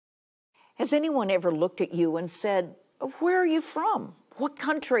Has anyone ever looked at you and said, where are you from? What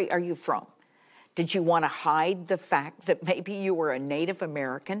country are you from? Did you want to hide the fact that maybe you were a Native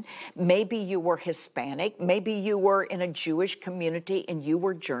American, maybe you were Hispanic, maybe you were in a Jewish community and you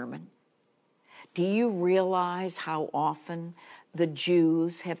were German? Do you realize how often the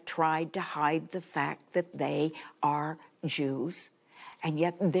Jews have tried to hide the fact that they are Jews? And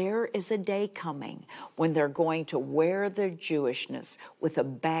yet there is a day coming when they're going to wear their Jewishness with a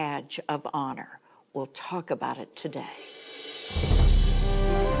badge of honor. We'll talk about it today.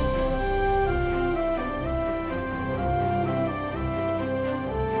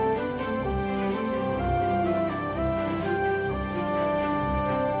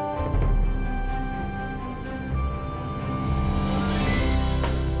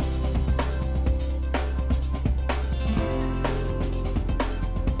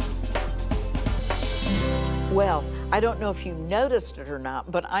 Well, I don't know if you noticed it or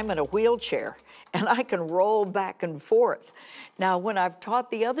not, but I'm in a wheelchair and I can roll back and forth. Now, when I've taught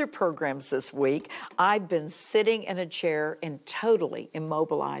the other programs this week, I've been sitting in a chair and totally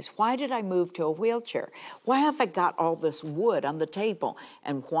immobilized. Why did I move to a wheelchair? Why have I got all this wood on the table?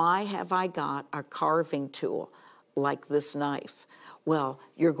 And why have I got a carving tool like this knife? Well,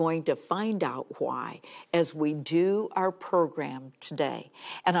 you're going to find out why as we do our program today.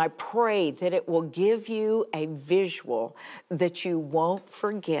 And I pray that it will give you a visual that you won't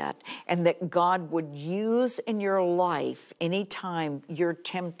forget and that God would use in your life anytime you're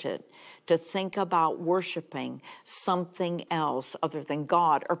tempted to think about worshiping something else other than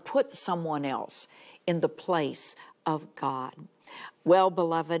God or put someone else in the place of God. Well,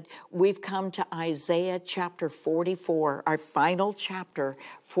 beloved, we've come to Isaiah chapter 44, our final chapter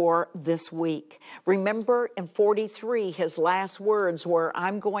for this week. Remember in 43, his last words were,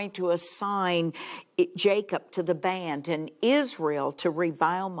 I'm going to assign Jacob to the band and Israel to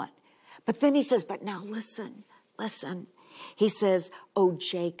revilement. But then he says, but now listen. He says, oh,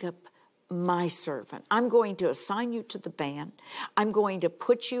 Jacob, my servant, I'm going to assign you to the band. I'm going to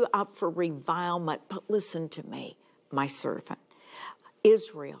put you up for revilement. But listen to me, my servant.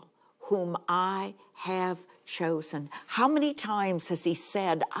 Israel, whom I have chosen. How many times has he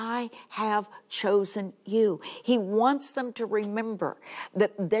said, I have chosen you? He wants them to remember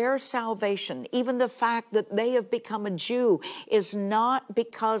that their salvation, even the fact that they have become a Jew, is not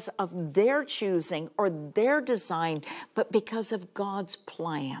because of their choosing or their design, but because of God's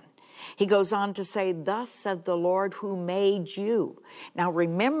plan. He goes on to say, thus said the Lord who made you. Now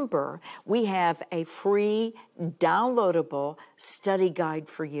remember, we have a free downloadable study guide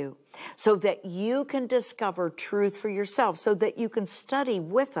for you so that you can discover truth for yourself, so that you can study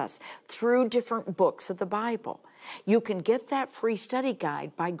with us through different books of the Bible. You can get that free study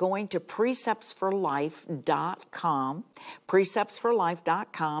guide by going to preceptsforlife.com,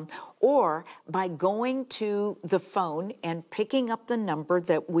 preceptsforlife.com, or by going to the phone and picking up the number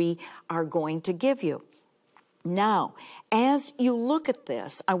that we are going to give you. Now, as you look at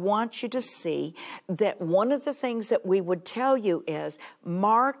this, I want you to see that one of the things that we would tell you is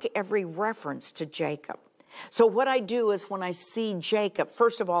mark every reference to Jacob. So what I do is when I see Jacob,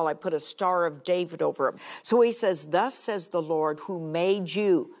 first of all, I put a Star of David over him. So he says, thus says the Lord who made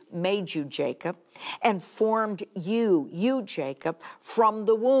you, Jacob, and formed you, Jacob, from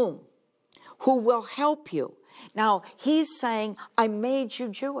the womb, who will help you. Now, he's saying, I made you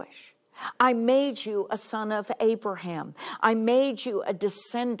Jewish. I made you a son of Abraham. I made you a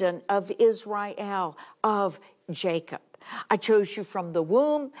descendant of Israel, of Jacob. I chose you from the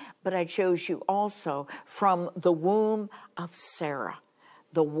womb, but I chose you also from the womb of Sarah,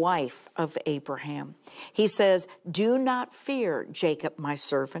 the wife of Abraham. He says, do not fear, Jacob, my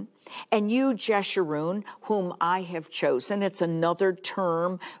servant, and you, Jeshurun, whom I have chosen. It's another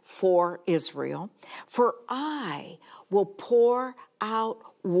term for Israel. For I will pour out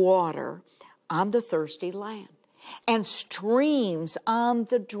water on the thirsty land and streams on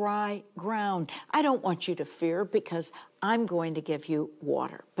the dry ground. I don't want you to fear because I'm going to give you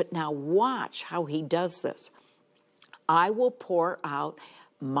water. But now watch how he does this. I will pour out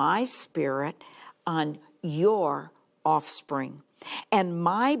my spirit on your offspring and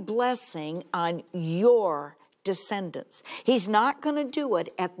my blessing on your descendants. He's not going to do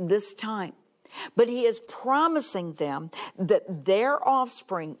it at this time. But he is promising them that their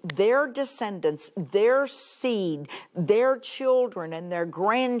offspring, their descendants, their seed, their children and their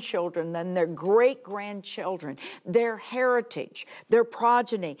grandchildren and their great-grandchildren, their heritage, their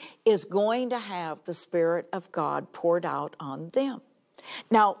progeny is going to have the Spirit of God poured out on them.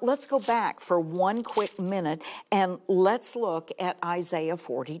 Now, let's go back for one quick minute and let's look at Isaiah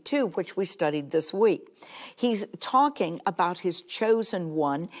 42, which we studied this week. He's talking about his chosen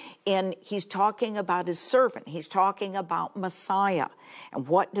one, and he's talking about his servant. He's talking about Messiah. And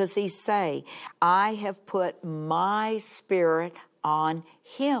what does he say? I have put my spirit on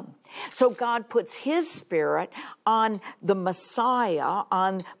him. So God puts his spirit on the Messiah,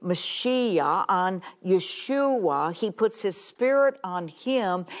 on Mashiach, on Yeshua. He puts his spirit on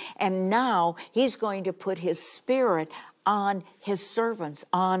him, and now he's going to put his spirit on his servants,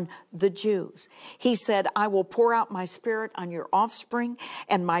 on the Jews. He said, I will pour out my spirit on your offspring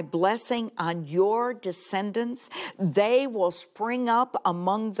and my blessing on your descendants. They will spring up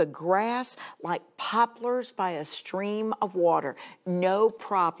among the grass like poplars by a stream of water. No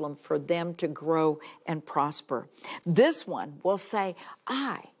problem for them to grow and prosper. This one will say,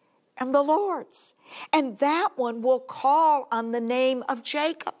 I am the Lord's. And that one will call on the name of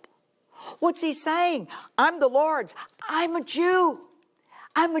Jacob. What's he saying? I'm the Lord's. I'm a Jew.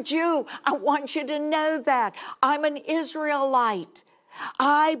 I'm a Jew. I want you to know that. I'm an Israelite.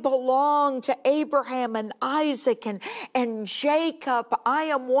 I belong to Abraham and Isaac and Jacob. I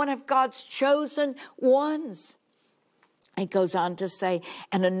am one of God's chosen ones. He goes on to say,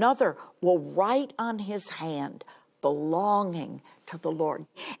 and another will write on his hand, belonging to the Lord,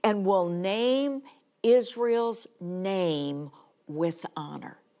 and will name Israel's name with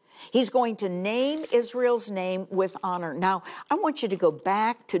honor. He's going to name Israel's name with honor. Now, I want you to go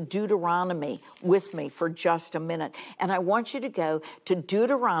back to Deuteronomy with me for just a minute. And I want you to go to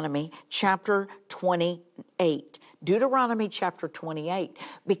Deuteronomy chapter 28. Deuteronomy chapter 28,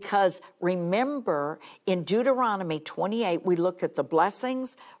 because remember in Deuteronomy 28, we looked at the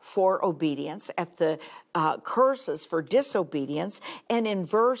blessings for obedience, at the curses for disobedience, and in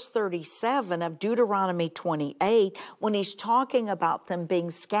verse 37 of Deuteronomy 28, when he's talking about them being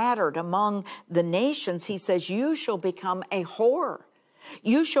scattered among the nations, he says, you shall become a whore.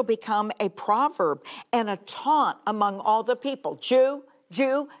 You shall become a proverb and a taunt among all the people. Jew,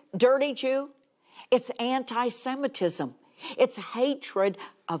 Jew, dirty Jew. It's anti-Semitism. It's hatred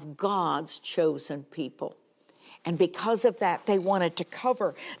of God's chosen people. And because of that, they wanted to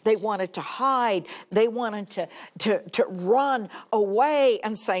cover, they wanted to hide, they wanted to run away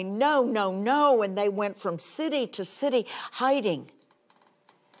and say, no, no, no. And they went from city to city hiding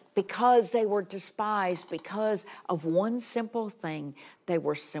because they were despised, because of one simple thing. They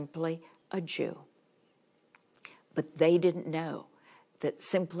were simply a Jew. But they didn't know that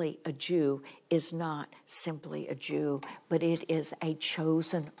simply a Jew is not simply a Jew, but it is a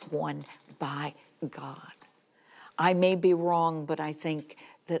chosen one by God. I may be wrong, but I think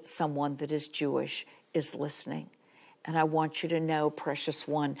that someone that is Jewish is listening. And I want you to know, precious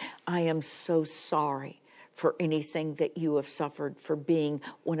one, I am so sorry for anything that you have suffered for being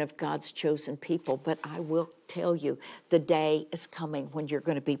one of God's chosen people. But I will tell you, the day is coming when you're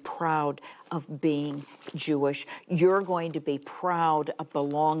going to be proud of being Jewish. You're going to be proud of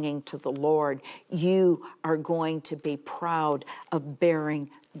belonging to the Lord. You are going to be proud of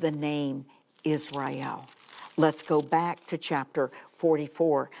bearing the name Israel. Let's go back to chapter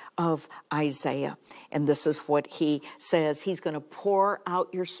 44 of Isaiah. And this is what he says. He's going to pour out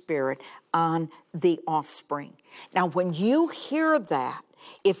your spirit on the offspring. Now, when you hear that,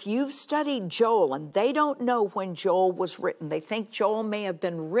 if you've studied Joel, and they don't know when Joel was written, they think Joel may have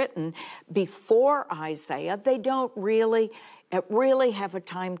been written before Isaiah. They don't really have a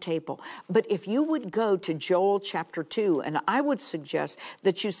timetable. But if you would go to Joel chapter 2, and I would suggest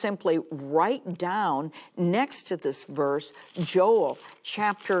that you simply write down next to this verse, Joel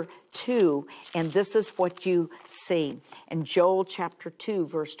chapter 2, and this is what you see. In Joel chapter 2,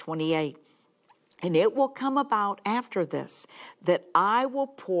 verse 28, and it will come about after this, that I will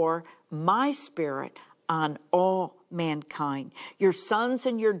pour my spirit on all mankind. Your sons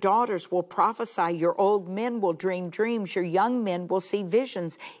and your daughters will prophesy. Your old men will dream dreams. Your young men will see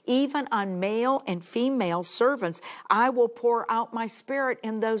visions. Even on male and female servants, I will pour out my spirit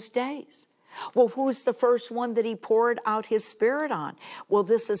in those days. Well, who's the first one that he poured out his spirit on? Well,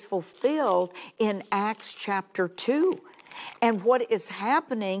 this is fulfilled in Acts chapter 2. And what is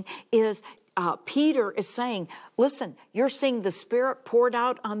happening is Peter is saying, listen, you're seeing the Spirit poured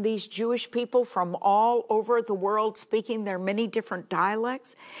out on these Jewish people from all over the world, speaking their many different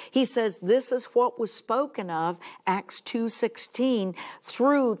dialects. He says, this is what was spoken of, Acts 2:16,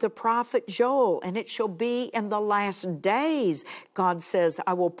 through the prophet Joel. And it shall be in the last days, God says,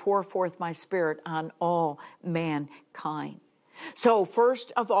 I will pour forth my Spirit on all mankind. So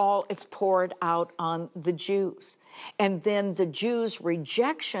first of all, it's poured out on the Jews. And then the Jews'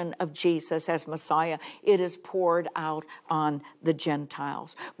 rejection of Jesus as Messiah, it is poured out on the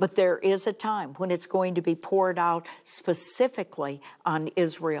Gentiles. But there is a time when it's going to be poured out specifically on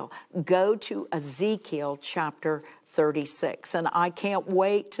Israel. Go to Ezekiel chapter 36. And I can't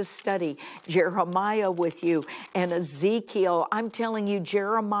wait to study Jeremiah with you and Ezekiel. I'm telling you,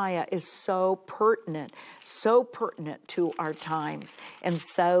 Jeremiah is so pertinent to our times. And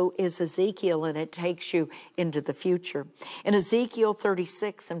so is Ezekiel, and it takes you into the future. In Ezekiel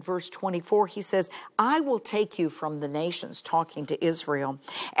 36 and verse 24, he says, I will take you from the nations, talking to Israel,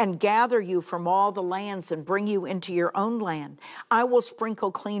 and gather you from all the lands and bring you into your own land. I will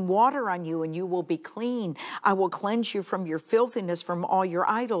sprinkle clean water on you, and you will be clean. I will cleanse you from your filthiness, from all your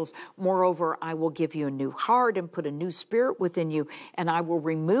idols. Moreover, I will give you a new heart and put a new spirit within you, and I will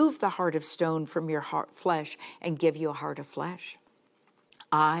remove the heart of stone from your flesh and give you a heart of flesh.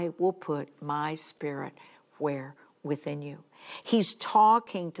 I will put my spirit where? Within you. He's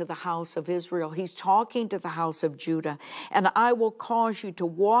talking to the house of Israel. He's talking to the house of Judah. And I will cause you to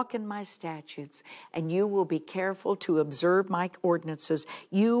walk in my statutes, and you will be careful to observe my ordinances.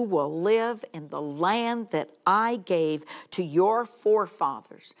 You will live in the land that I gave to your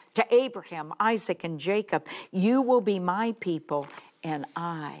forefathers, to Abraham, Isaac, and Jacob. You will be my people, and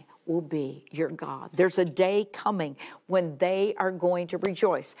I will be your God. There's a day coming when they are going to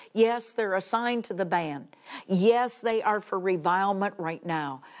rejoice. Yes, they're assigned to the band. Yes, they are for revilement right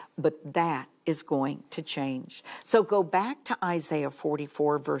now, but that is going to change. So go back to Isaiah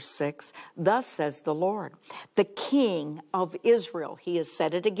 44, verse 6. Thus says the Lord, the King of Israel, he has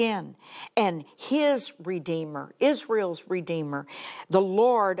said it again, and his Redeemer, Israel's Redeemer, the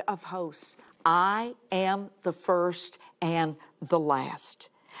Lord of hosts, I am the first and the last.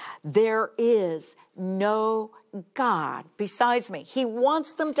 There is no God besides me. He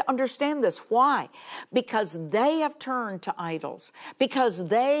wants them to understand this. Why? Because they have turned to idols, because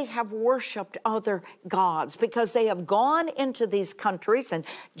they have worshiped other gods, because they have gone into these countries, and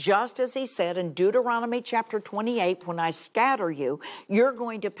just as he said in Deuteronomy chapter 28, when I scatter you, you're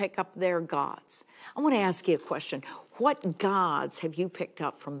going to pick up their gods. I want to ask you a question. What gods have you picked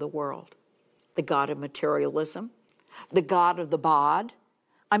up from the world? The god of materialism? The god of the bod?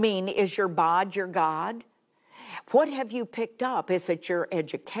 I mean, is your bod your God? What have you picked up? Is it your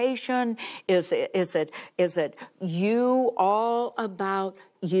education? Is it you, all about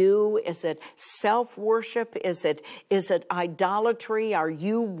you? Is it self-worship? Is it idolatry? Are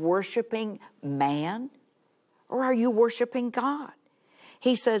you worshiping man? Or are you worshiping God?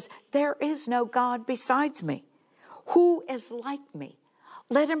 He says, there is no God besides me. Who is like me?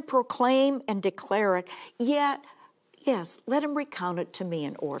 Let him proclaim and declare it, yet yes, let him recount it to me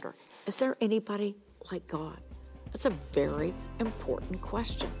in order. Is there anybody like God? That's a very important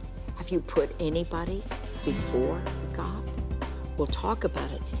question. Have you put anybody before God? We'll talk about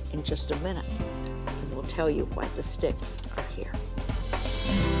it in just a minute, and we'll tell you why the sticks are here.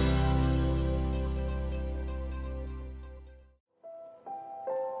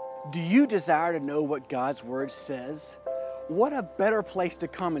 Do you desire to know what God's Word says? What a better place to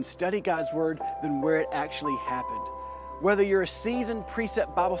come and study God's Word than where it actually happened. Whether you're a seasoned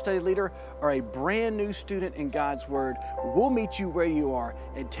Precept Bible study leader or a brand new student in God's Word, we'll meet you where you are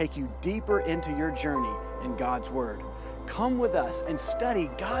and take you deeper into your journey in God's Word. Come with us and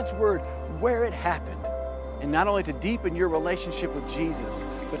study God's Word where it happened. And not only to deepen your relationship with Jesus,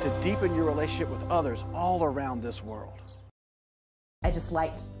 but to deepen your relationship with others all around this world. I just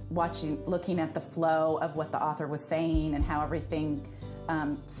liked looking at the flow of what the author was saying and how everything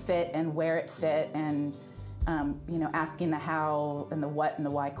fit and where it fit, and asking the how and the what and the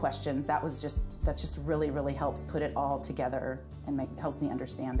why questions. That just really helps put it all together and helps me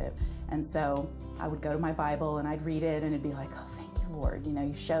understand it. And so I would go to my Bible and I'd read it and it'd be like, oh, thank you, Lord.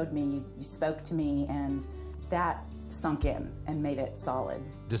 You showed me, you spoke to me, and that sunk in and made it solid.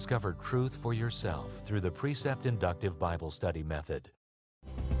 Discover truth for yourself through the Precept Inductive Bible Study Method.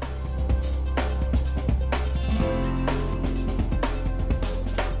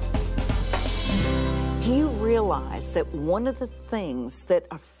 Do you realize that one of the things that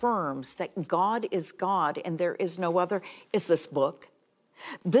affirms that God is God and there is no other is this book?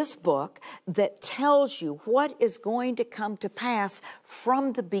 This book that tells you what is going to come to pass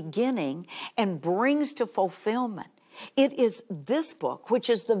from the beginning and brings to fulfillment. It is this book, which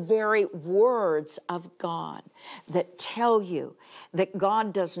is the very words of God, that tell you that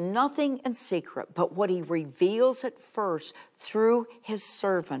God does nothing in secret, but what he reveals at first through his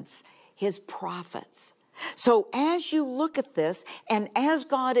servants, his prophets. So as you look at this, and as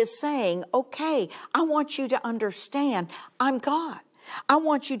God is saying, okay, I want you to understand, I'm God. I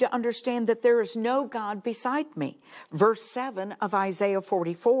want you to understand that there is no God beside me. Verse 7 of Isaiah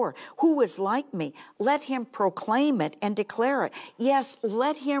 44, who is like me? Let him proclaim it and declare it. Yes,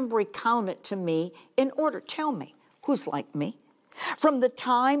 let him recount it to me in order. Tell me, who's like me? From the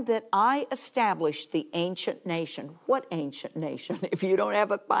time that I established the ancient nation. What ancient nation? If you don't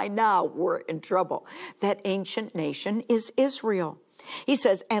have it by now, we're in trouble. That ancient nation is Israel. He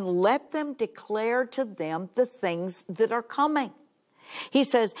says, and let them declare to them the things that are coming. He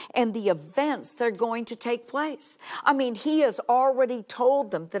says, and the events that are going to take place. I mean, he has already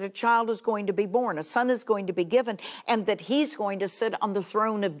told them that a child is going to be born, a son is going to be given, and that he's going to sit on the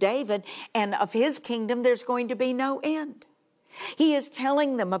throne of David, and of his kingdom there's going to be no end. He is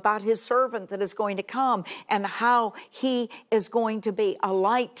telling them about his servant that is going to come and how he is going to be a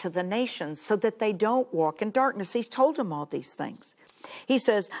light to the nations so that they don't walk in darkness. He's told them all these things. He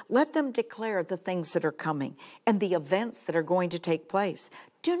says, let them declare the things that are coming and the events that are going to take place.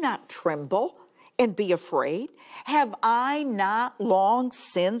 Do not tremble and be afraid. Have I not long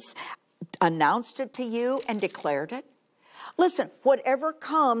since announced it to you and declared it? Listen, whatever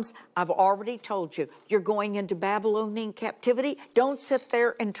comes, I've already told you, you're going into Babylonian captivity. Don't sit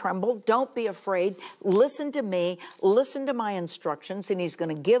there and tremble. Don't be afraid. Listen to me. Listen to my instructions. And he's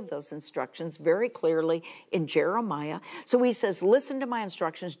going to give those instructions very clearly in Jeremiah. So he says, listen to my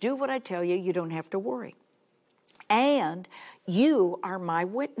instructions. Do what I tell you. You don't have to worry. And you are my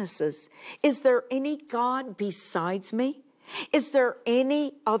witnesses. Is there any God besides me? Is there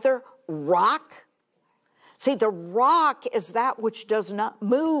any other rock? See, the rock is that which does not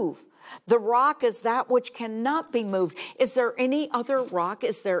move. The rock is that which cannot be moved. Is there any other rock?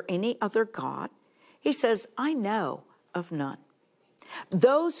 Is there any other God? He says, I know of none.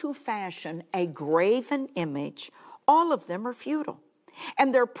 Those who fashion a graven image, all of them are futile.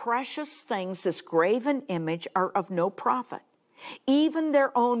 And their precious things, this graven image, are of no profit. Even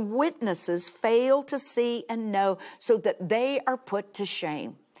their own witnesses fail to see and know, so that they are put to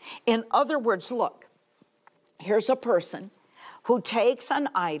shame. In other words, look. Here's a person who takes an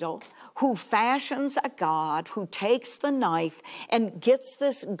idol, who fashions a god, who takes the knife and gets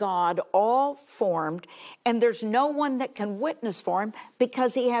this god all formed, and there's no one that can witness for him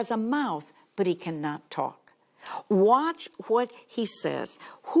because he has a mouth, but he cannot talk. Watch what he says.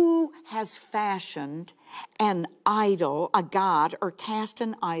 Who has fashioned an idol, a god, or cast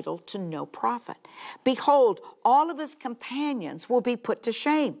an idol to no profit? Behold, all of his companions will be put to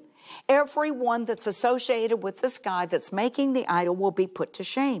shame. Everyone that's associated with this guy that's making the idol will be put to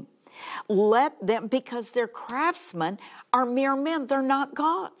shame. Let them, because their craftsmen are mere men. They're not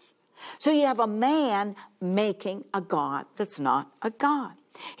gods. So you have a man making a god that's not a god.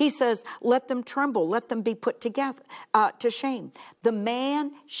 He says, let them tremble. Let them be put together to shame. The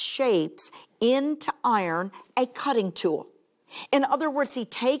man shapes into iron a cutting tool. In other words, he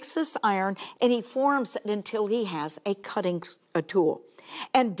takes this iron and he forms it until he has a cutting tool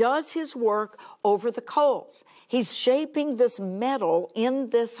and does his work over the coals. He's shaping this metal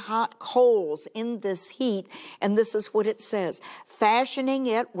in this hot coals, in this heat, and this is what it says. Fashioning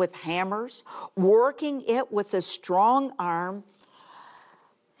it with hammers, working it with a strong arm,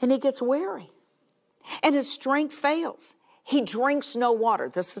 and he gets weary, and his strength fails. He drinks no water.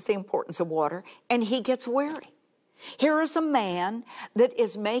 This is the importance of water, and he gets weary. Here is a man that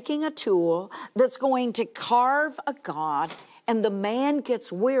is making a tool that's going to carve a god, and the man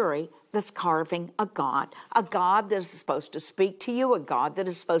gets weary that's carving a god that is supposed to speak to you, a God that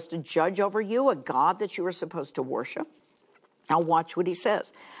is supposed to judge over you, a God that you are supposed to worship. Now watch what he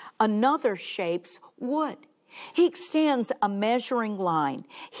says. Another shapes wood. He extends a measuring line.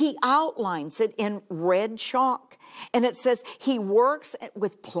 He outlines it in red chalk. And it says he works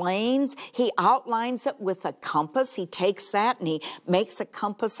with planes. He outlines it with a compass. He takes that and he makes a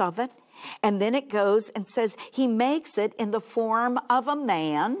compass of it. And then it goes and says he makes it in the form of a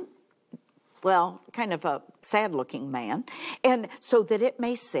man. Well, kind of a sad-looking man. And so that it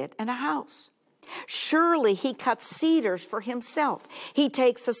may sit in a house. Surely he cuts cedars for himself. He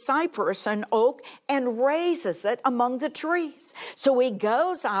takes a cypress, an oak, and raises it among the trees. So he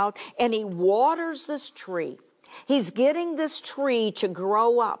goes out and he waters this tree. He's getting this tree to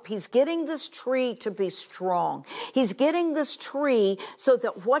grow up. He's getting this tree to be strong. He's getting this tree so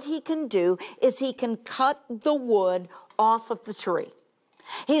that what he can do is he can cut the wood off of the tree.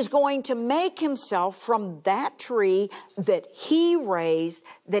 He's going to make himself from that tree that he raised,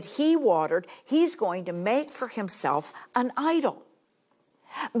 that he watered, he's going to make for himself an idol.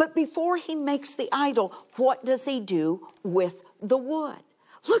 But before he makes the idol, what does he do with the wood?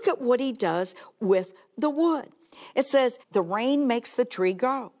 Look at what he does with the wood. It says, the rain makes the tree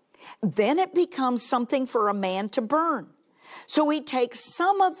grow. Then it becomes something for a man to burn. So he takes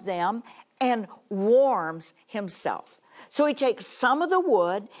some of them and warms himself. So he takes some of the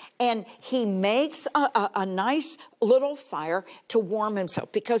wood and he makes a nice little fire to warm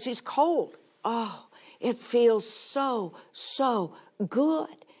himself because he's cold. Oh, it feels so, so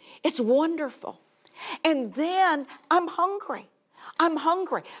good. It's wonderful. And then I'm hungry. I'm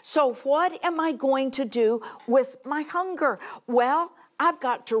hungry. So what am I going to do with my hunger? Well, I've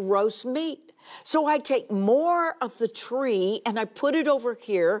got to roast meat. So I take more of the tree and I put it over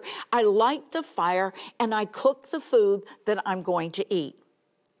here. I light the fire and I cook the food that I'm going to eat.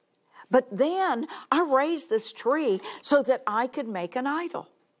 But then I raise this tree so that I could make an idol.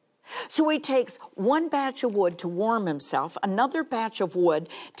 So he takes one batch of wood to warm himself, another batch of wood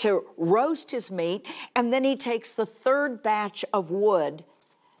to roast his meat, and then he takes the third batch of wood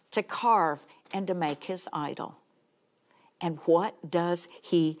to carve and to make his idol. And what does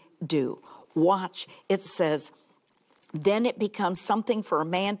he do? Watch, it says, then it becomes something for a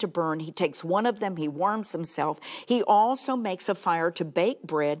man to burn. He takes one of them, he warms himself. He also makes a fire to bake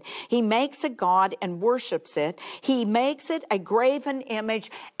bread. He makes a god and worships it. He makes it a graven image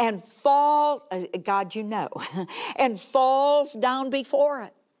and falls, God you know, and falls down before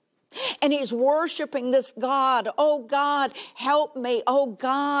it. And he's worshiping this God. Oh, God, help me. Oh,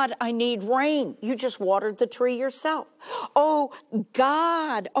 God, I need rain. You just watered the tree yourself. Oh,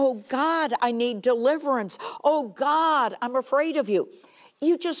 God, I need deliverance. Oh, God, I'm afraid of you.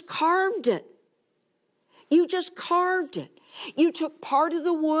 You just carved it. You just carved it. You took part of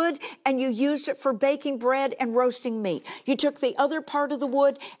the wood and you used it for baking bread and roasting meat. You took the other part of the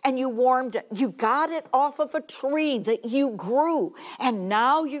wood and you warmed it. You got it off of a tree that you grew. And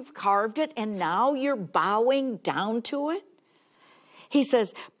now you've carved it and now you're bowing down to it. He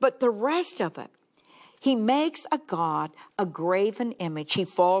says, but the rest of it, he makes a god, a graven image. He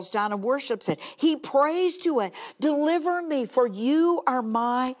falls down and worships it. He prays to it. Deliver me, for you are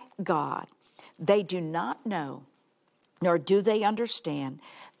my God. They do not know, nor do they understand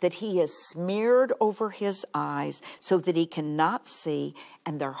that he has smeared over his eyes so that he cannot see,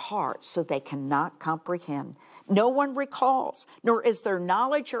 and their hearts so they cannot comprehend. No one recalls, nor is there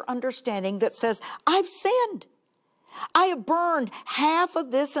knowledge or understanding that says, I've sinned. I have burned half of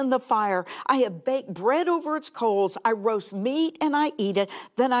this in the fire. I have baked bread over its coals. I roast meat and I eat it.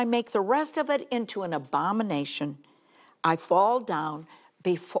 Then I make the rest of it into an abomination. I fall down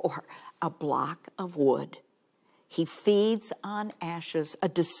before a block of wood. He feeds on ashes. A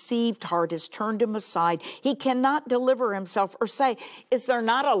deceived heart has turned him aside. He cannot deliver himself or say, is there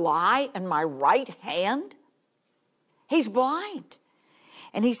not a lie in my right hand? He's blind.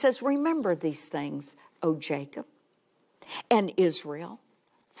 And he says, remember these things, O Jacob and Israel,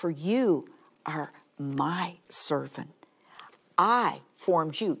 for you are my servant. I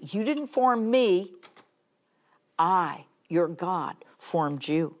formed you. You didn't form me. I, your God, formed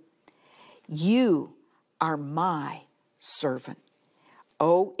you. You are my servant.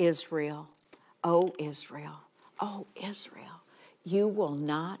 O Israel, O Israel, O Israel, you will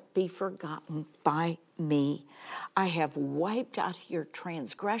not be forgotten by me. I have wiped out your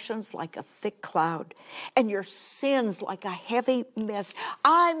transgressions like a thick cloud and your sins like a heavy mist.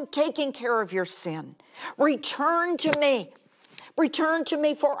 I'm taking care of your sin. Return to me. Return to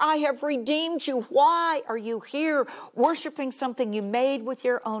me, for I have redeemed you. Why are you here worshiping something you made with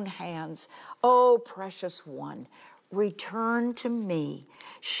your own hands? Oh, precious one, return to me.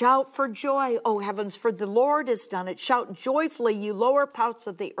 Shout for joy, O heavens, for the Lord has done it. Shout joyfully, you lower parts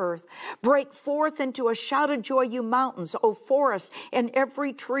of the earth. Break forth into a shout of joy, you mountains, O forest, and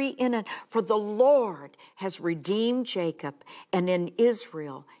every tree in it. For the Lord has redeemed Jacob, and in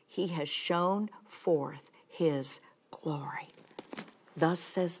Israel he has shown forth his glory. Thus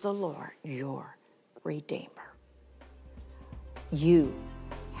says the Lord, your Redeemer. You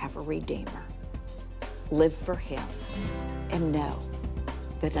have a Redeemer. Live for him and know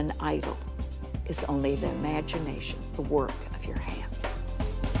that an idol is only the imagination, the work of your hands.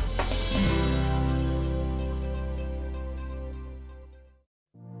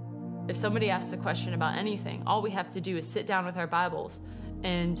 If somebody asks a question about anything, all we have to do is sit down with our Bibles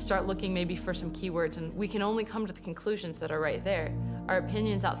and start looking maybe for some keywords, and we can only come to the conclusions that are right there. Our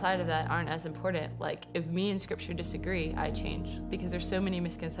opinions outside of that aren't as important. Like, if me and Scripture disagree, I change, because there's so many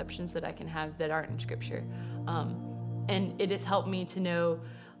misconceptions that I can have that aren't in Scripture. And it has helped me to know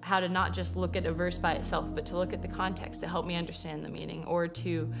how to not just look at a verse by itself, but to look at the context to help me understand the meaning, or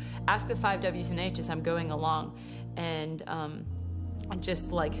to ask the 5 W's and H's as I'm going along, and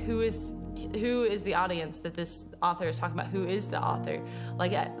just like, who is the audience that this author is talking about? Who is the author?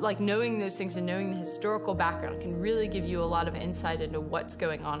 Like knowing those things and knowing the historical background can really give you a lot of insight into what's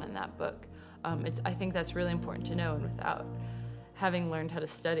going on in that book. I think that's really important to know, and without having learned how to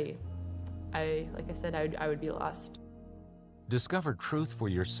study, like I said, I would be lost. Discover truth for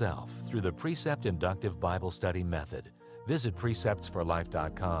yourself through the Precept Inductive Bible Study Method. Visit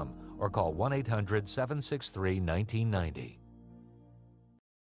preceptsforlife.com or call 1-800-763-1990.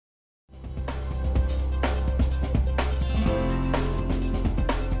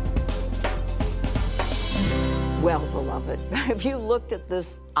 Well, beloved, have you looked at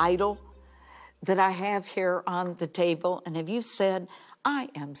this idol that I have here on the table, and have you said, I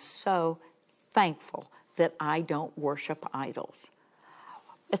am so thankful that I don't worship idols?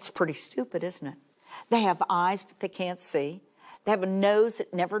 It's pretty stupid, isn't it? They have eyes, but they can't see. They have a nose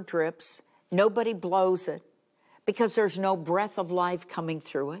that never drips. Nobody blows it because there's no breath of life coming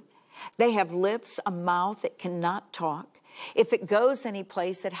through it. They have lips, a mouth that cannot talk. If it goes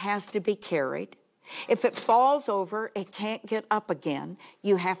anyplace, it has to be carried. If it falls over, it can't get up again.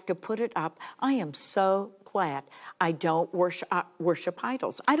 You have to put it up. I am so glad I don't worship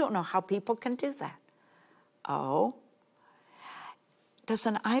idols. I don't know how people can do that. Oh, does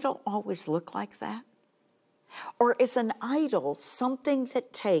an idol always look like that? Or is an idol something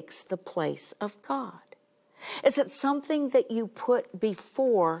that takes the place of God? Is it something that you put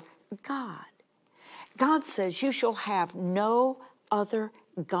before God? God says, you shall have no other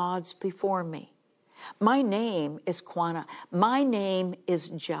gods before me. My name is Quana. My name is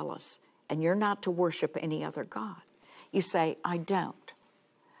jealous, and you're not to worship any other God. You say, I don't.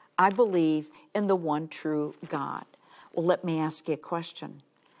 I believe in the one true God. Well, let me ask you a question.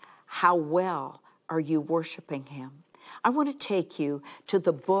 How well are you worshiping him? I want to take you to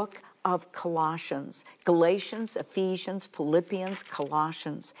the book of Colossians, Galatians, Ephesians, Philippians,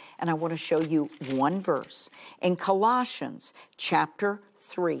 Colossians, and I want to show you one verse. In Colossians chapter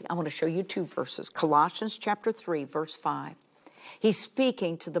 3, I want to show you two verses. Colossians chapter 3, verse 5. He's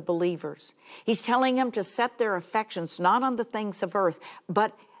speaking to the believers. He's telling them to set their affections not on the things of earth,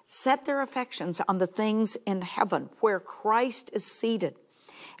 but set their affections on the things in heaven, where Christ is seated.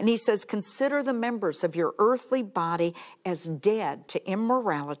 And he says, consider the members of your earthly body as dead to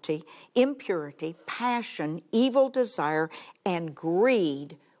immorality, impurity, passion, evil desire, and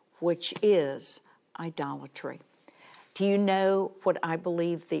greed, which is idolatry. Do you know what I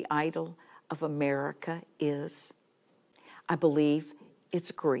believe the idol of America is? I believe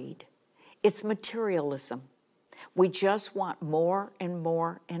it's greed. It's materialism. We just want more and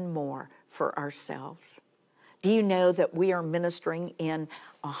more and more for ourselves. Do you know that we are ministering in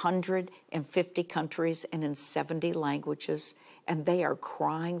 150 countries and in 70 languages, and they are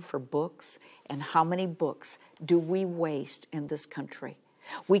crying for books? And how many books do we waste in this country?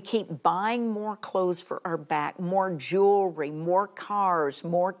 We keep buying more clothes for our back, more jewelry, more cars,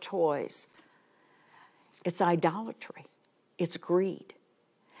 more toys. It's idolatry. It's greed.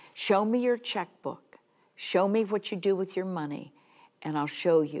 Show me your checkbook. Show me what you do with your money, and I'll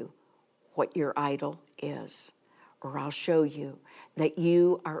show you what your idol is. Or I'll show you that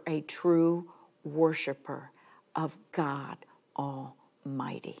you are a true worshiper of God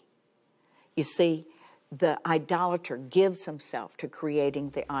Almighty. You see, the idolater gives himself to creating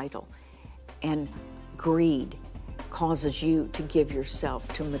the idol, and greed causes you to give yourself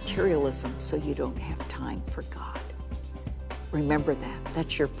to materialism so you don't have time for God. Remember that.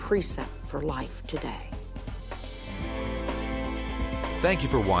 That's your precept for life today. Thank you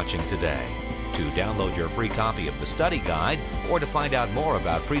for watching today. To download your free copy of the study guide or to find out more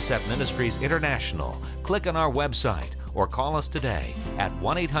about Precept Ministries International, click on our website or call us today at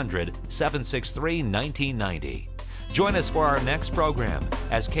 1-800-763-1990. Join us for our next program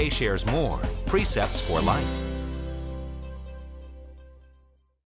as Kay shares more Precepts for Life.